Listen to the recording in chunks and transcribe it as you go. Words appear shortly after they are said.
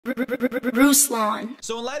Ruslan.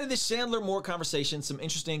 So in light of this Chandler Moore conversation, some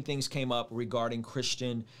interesting things came up regarding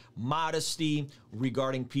Christian modesty,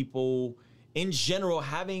 regarding people in general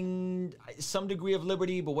having some degree of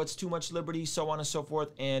liberty, but what's too much liberty, so on and so forth.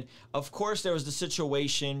 And of course, there was the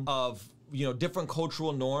situation of, you know, different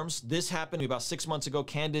cultural norms. This happened about 6 months ago.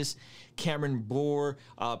 Candace Cameron Bure,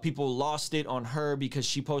 people lost it on her because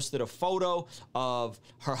she posted a photo of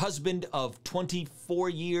her husband of 24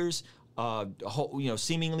 years,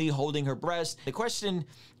 seemingly holding her breast. The question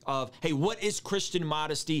of, hey, what is Christian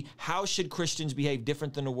modesty? How should Christians behave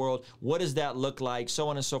different than the world? What does that look like? So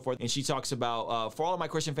on and so forth. And she talks about, for all of my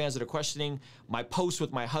Christian fans that are questioning my post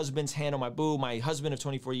with my husband's hand on my boob, my husband of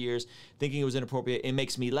 24 years, thinking it was inappropriate, it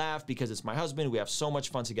makes me laugh because it's my husband. We have so much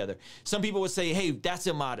fun together. Some people would say, hey, that's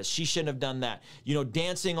immodest. She shouldn't have done that. You know,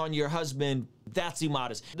 dancing on your husband, that's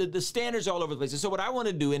immodest. The standards are all over the place. And so what I want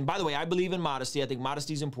to do, and by the way, I believe in modesty. I think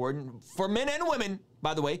modesty is important for men and women,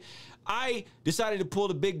 by the way. I decided to pull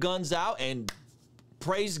the big guns out, and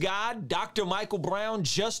praise God, Dr. Michael Brown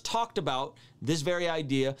just talked about this very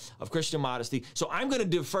idea of Christian modesty. So I'm going to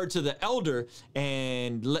defer to the elder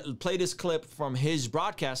and play this clip from his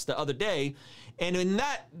broadcast the other day. And in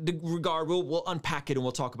that regard, we'll unpack it and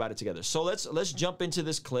we'll talk about it together. So let's jump into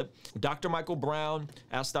this clip. Dr. Michael Brown,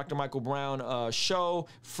 Ask Dr. Michael Brown show,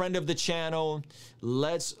 friend of the channel.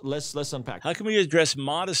 Let's unpack. How can we address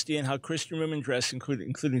modesty and how Christian women dress,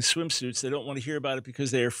 including swimsuits? They don't want to hear about it because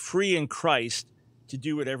they are free in Christ to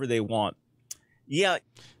do whatever they want. Yeah.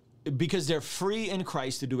 Because they're free in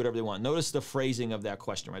Christ to do whatever they want. Notice the phrasing of that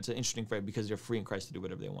question, right? It's an interesting phrase, because they're free in Christ to do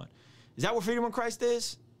whatever they want. Is that what freedom in Christ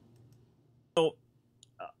is? So,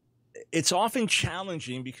 it's often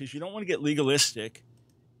challenging because you don't want to get legalistic.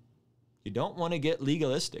 You don't want to get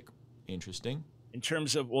legalistic. Interesting. In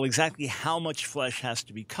terms of, well, exactly how much flesh has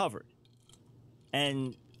to be covered.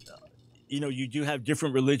 And, you do have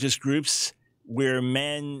different religious groups where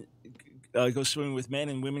men go swimming with men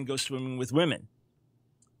and women go swimming with women.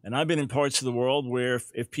 And I've been in parts of the world where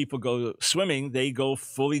if people go swimming, they go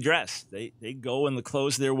fully dressed. They go in the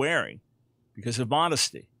clothes they're wearing because of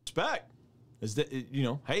modesty. Respect. Is that,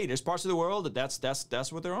 hey, there's parts of the world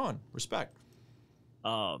that's what they're on. Respect.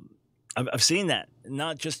 I've seen that,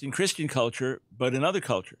 not just in Christian culture, but in other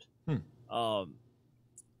cultures. And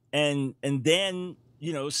then,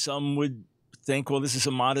 some would think, well, this is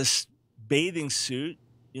a modest bathing suit.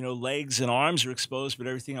 Legs and arms are exposed, but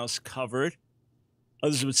everything else covered.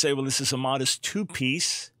 Others would say, well, this is a modest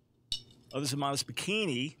two-piece. Others a modest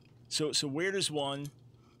bikini. So where does one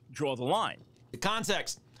draw the line? The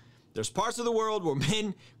context. There's parts of the world where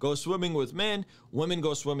men go swimming with men, women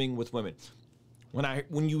go swimming with women.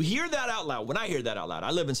 When you hear that out loud, when I hear that out loud,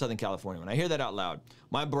 I live in Southern California. When I hear that out loud,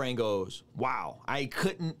 my brain goes, wow, I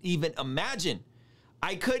couldn't even imagine.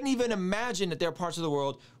 I couldn't even imagine that there are parts of the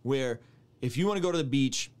world where if you want to go to the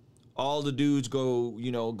beach, all the dudes go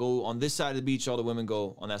on this side of the beach, all the women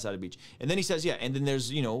go on that side of the beach. And then he says, yeah, and then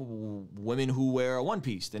there's, women who wear a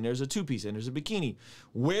one-piece, then there's a two-piece, and there's a bikini.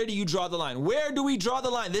 Where do you draw the line? Where do we draw the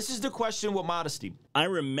line? This is the question with modesty. I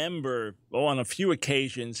remember, on a few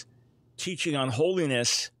occasions, teaching on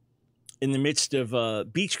holiness in the midst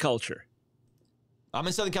of beach culture. I'm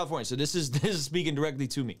in Southern California, so this is speaking directly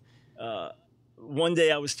to me. One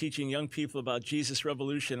day I was teaching young people about Jesus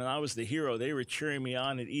Revolution, and I was the hero. They were cheering me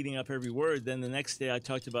on and eating up every word. Then the next day I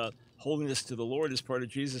talked about holiness to the Lord as part of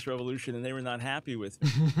Jesus Revolution, and they were not happy with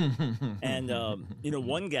me. And,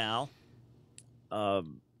 one gal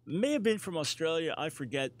may have been from Australia, I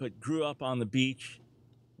forget, but grew up on the beach,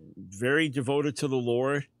 very devoted to the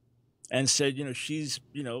Lord, and said, she's,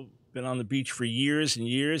 been on the beach for years and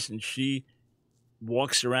years, and she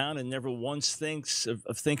walks around and never once thinks of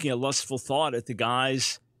thinking a lustful thought at the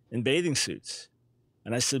guys in bathing suits.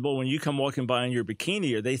 And I said, well, when you come walking by in your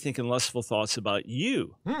bikini, are they thinking lustful thoughts about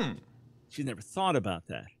you? She never thought about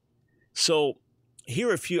that. So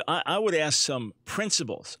here are a few, I would ask some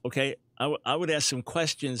principles, okay? I would ask some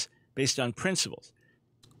questions based on principles.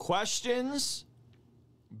 Questions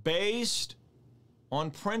based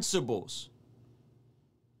on principles,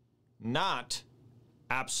 not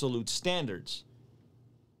absolute standards.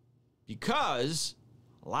 Because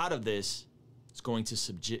a lot of this is going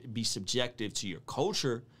to be subjective to your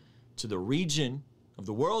culture, to the region of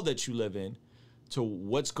the world that you live in, to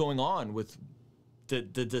what's going on with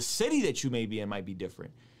the city that you may be in might be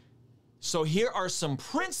different. So here are some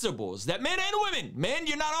principles that men and women, men,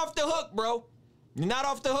 you're not off the hook, bro. You're not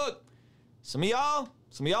off the hook. Some of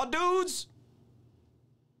y'all dudes,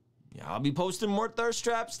 y'all be posting more thirst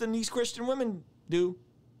traps than these Christian women do.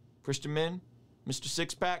 Christian men, Mr.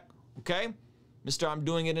 Six Pack. Okay? Mr. I'm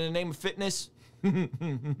doing it in the name of fitness.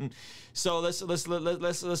 So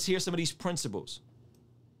let's hear some of these principles.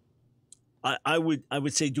 I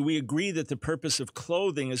would say, do we agree that the purpose of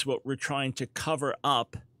clothing is what we're trying to cover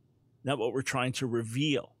up, not what we're trying to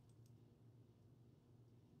reveal?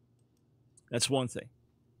 That's one thing.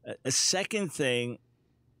 A second thing,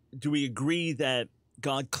 do we agree that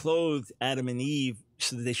God clothed Adam and Eve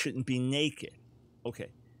so that they shouldn't be naked? Okay.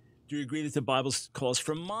 Do we agree that the Bible calls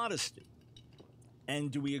for modesty? And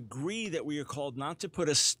do we agree that we are called not to put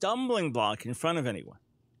a stumbling block in front of anyone?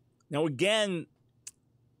 Now, again,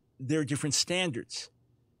 there are different standards.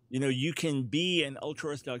 You know, you can be an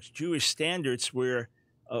ultra-Orthodox Jewish standards where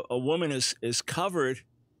a woman is covered,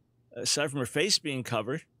 aside from her face being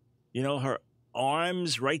covered, you know, her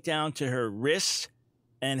arms right down to her wrists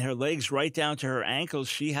and her legs right down to her ankles,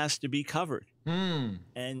 she has to be covered. And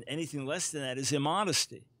anything less than that is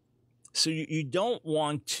immodesty. So you don't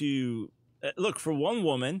want to, look, for one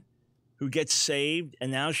woman who gets saved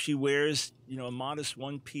and now she wears, you know, a modest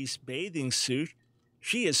one-piece bathing suit,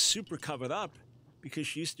 she is super covered up because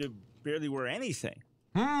she used to barely wear anything.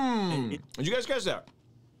 Did you guys catch that?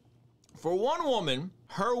 For one woman,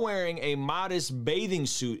 her wearing a modest bathing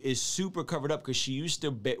suit is super covered up because she used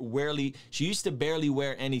to barely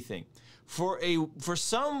wear anything. For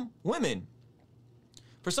some women,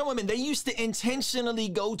 they used to intentionally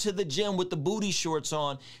go to the gym with the booty shorts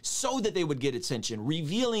on so that they would get attention,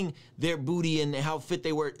 revealing their booty and how fit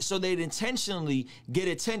they were, so they'd intentionally get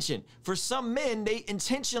attention. For some men, they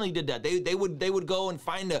intentionally did that. They would go and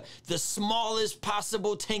find the smallest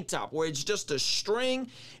possible tank top where it's just a string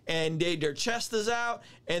and their chest is out,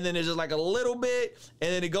 and then there's just like a little bit,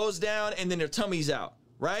 and then it goes down, and then their tummy's out,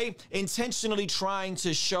 right? Intentionally trying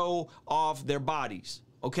to show off their bodies.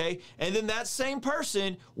 Okay, and then that same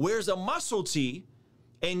person wears a muscle tee,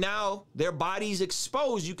 and now their body's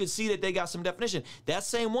exposed. You can see that they got some definition. That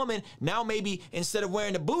same woman now, maybe instead of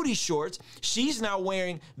wearing the booty shorts, she's now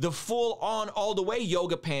wearing the full on all the way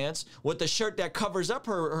yoga pants with the shirt that covers up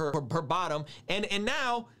her bottom, and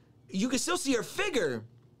now you can still see her figure.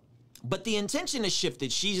 But the intention has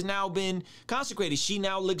shifted. She's now been consecrated. She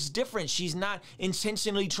now looks different. She's not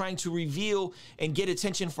intentionally trying to reveal and get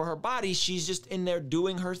attention for her body. She's just in there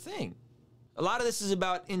doing her thing. A lot of this is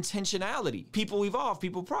about intentionality. People evolve,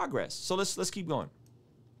 people progress. So let's keep going.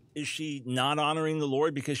 Is she not honoring the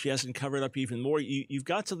Lord because she hasn't covered up even more? You've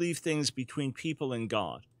got to leave things between people and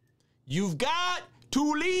God. You've got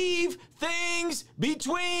to leave things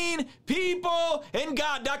between people and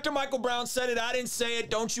God. Dr. Michael Brown said it. I didn't say it.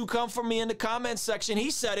 Don't you come for me in the comments section. He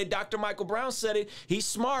said it. Dr. Michael Brown said it. He's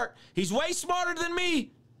smart. He's way smarter than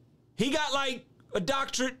me. He got like a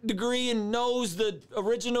doctorate degree and knows the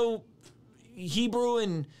original Hebrew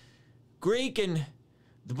and Greek and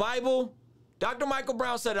the Bible. Dr. Michael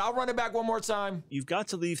Brown said it. I'll run it back one more time. You've got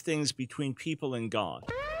to leave things between people and God.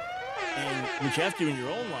 And what you have to do in your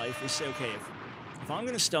own life is say, okay, if I'm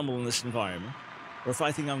going to stumble in this environment, or if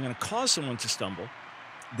I think I'm going to cause someone to stumble,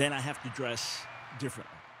 then I have to dress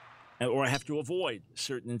differently. Or I have to avoid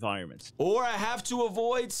certain environments. Or I have to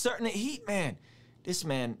avoid certain heat, man. This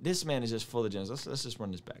man is just full of gems. Let's just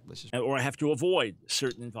run this back. Or I have to avoid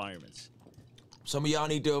certain environments. Some of y'all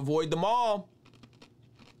need to avoid them all.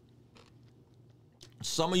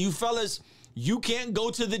 Some of you fellas, you can't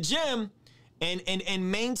go to the gym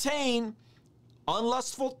and maintain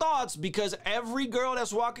unlustful thoughts because every girl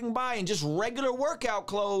that's walking by in just regular workout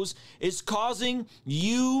clothes is causing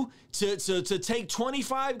you to take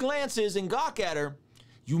 25 glances and gawk at her.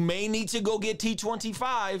 You may need to go get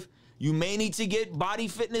T25. You may need to get Body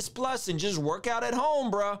Fitness Plus and just work out at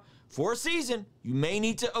home, bruh, for a season. You may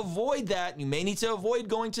need to avoid that. You may need to avoid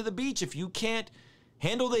going to the beach if you can't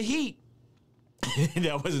handle the heat.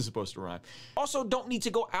 That wasn't supposed to rhyme. Also, don't need to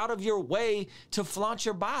go out of your way to flaunt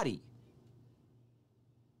your body.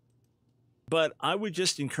 But I would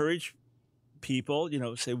just encourage people,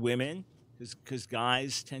 say women, because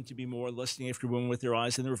guys tend to be more lusting after women with their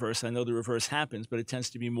eyes than the reverse. I know the reverse happens, but it tends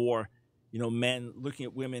to be more, men looking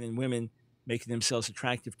at women and women making themselves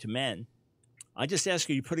attractive to men. I just ask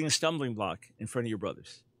you, are you putting a stumbling block in front of your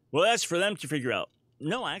brothers? Well, that's for them to figure out.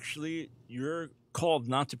 No, actually, you're called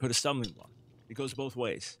not to put a stumbling block. It goes both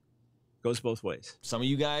ways. It goes both ways. Some of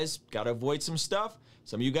you guys got to avoid some stuff.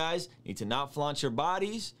 Some of you guys need to not flaunt your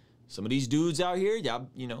bodies. Some of these dudes out here, y'all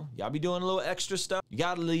be doing a little extra stuff. You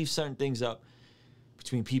got to leave certain things up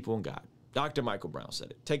between people and God. Dr. Michael Brown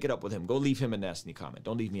said it. Take it up with him. Go leave him a nasty comment.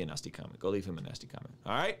 Don't leave me a nasty comment. Go leave him a nasty comment.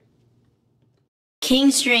 All right?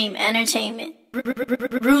 Kingstream Entertainment.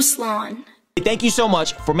 Ruslan Thank you so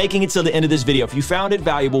much for making it till the end of this video. If you found it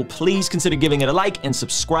valuable, please consider giving it a like and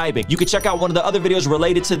subscribing. You can check out one of the other videos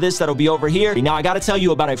related to this that'll be over here. Now, I gotta tell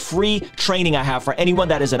you about a free training I have for anyone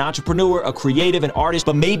that is an entrepreneur, a creative, an artist,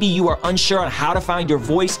 but maybe you are unsure on how to find your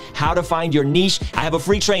voice, how to find your niche. I have a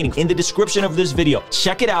free training in the description of this video.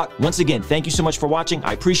 Check it out. Once again, thank you so much for watching.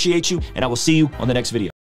 I appreciate you, and I will see you on the next video.